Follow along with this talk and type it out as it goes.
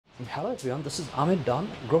Hello everyone, this is Ahmed Dawn.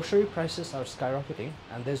 Grocery prices are skyrocketing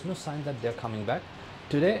and there's no sign that they're coming back.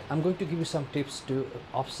 Today I'm going to give you some tips to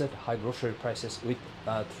offset high grocery prices with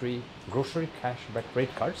 3 grocery cashback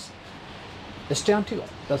credit cards. Stay until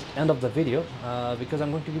the end of the video because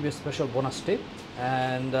I'm going to give you a special bonus tip,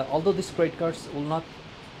 and although these credit cards will not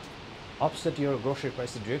offset your grocery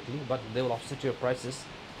prices directly, but they will offset your prices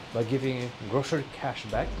by giving you grocery cash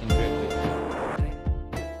back indirectly.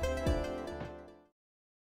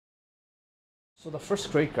 So the first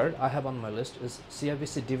credit card I have on my list is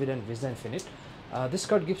CIBC Dividend Visa Infinite. This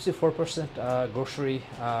card gives you 4% grocery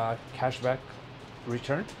cashback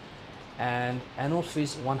return, and annual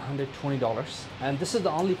fees $120. And this is the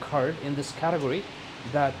only card in this category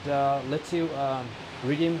that lets you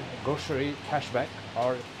redeem grocery cashback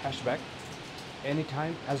or cashback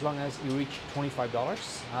anytime as long as you reach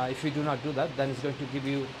 $25. If you do not do that, then it's going to give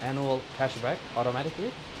you annual cashback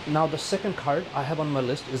automatically. Now the second card I have on my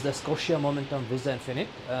list is the Scotia Momentum Visa Infinite.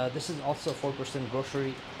 This is also 4%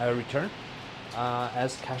 grocery return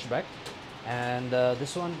as cashback, and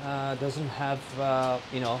this one doesn't have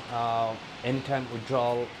anytime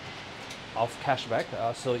withdrawal of cashback,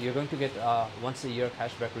 so you're going to get once a year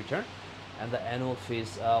cashback return, and the annual fee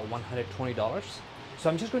is $120. So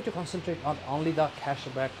I'm just going to concentrate on only the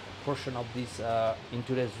cashback portion of these in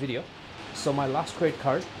today's video. So my last credit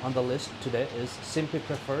card on the list today is Simply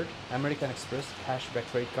Preferred American Express Cashback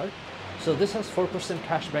Credit Card. So this has 4%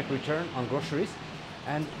 cashback return on groceries,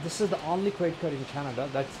 and this is the only credit card in Canada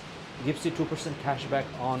that gives you 2% cashback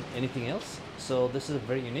on anything else. So this is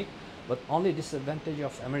very unique. But only disadvantage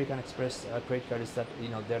of American Express credit card is that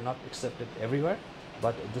they're not accepted everywhere.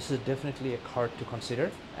 But this is definitely a card to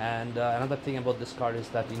consider. And another thing about this card is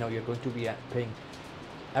that you're going to be paying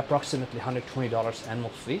approximately $120 annual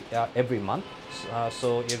fee every month.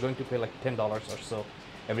 So you're going to pay like $10 or so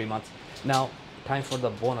every month. Now, time for the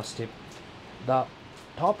bonus tip. The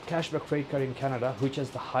top cashback credit card in Canada, which has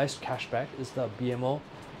the highest cashback, is the BMO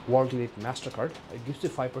World Elite MasterCard. It gives you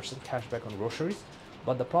 5% cashback on groceries.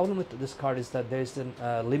 But the problem with this card is that there is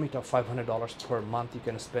a limit of $500 per month you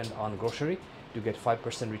can spend on grocery to get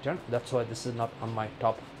 5% return. That's why this is not on my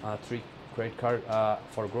top 3 credit card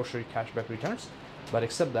for grocery cashback returns. But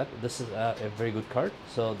except that, this is a very good card.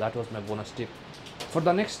 So that was my bonus tip. For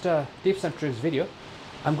the next tips and tricks video,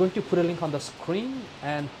 I'm going to put a link on the screen,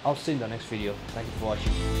 and I'll see you in the next video. Thank you for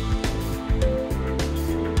watching.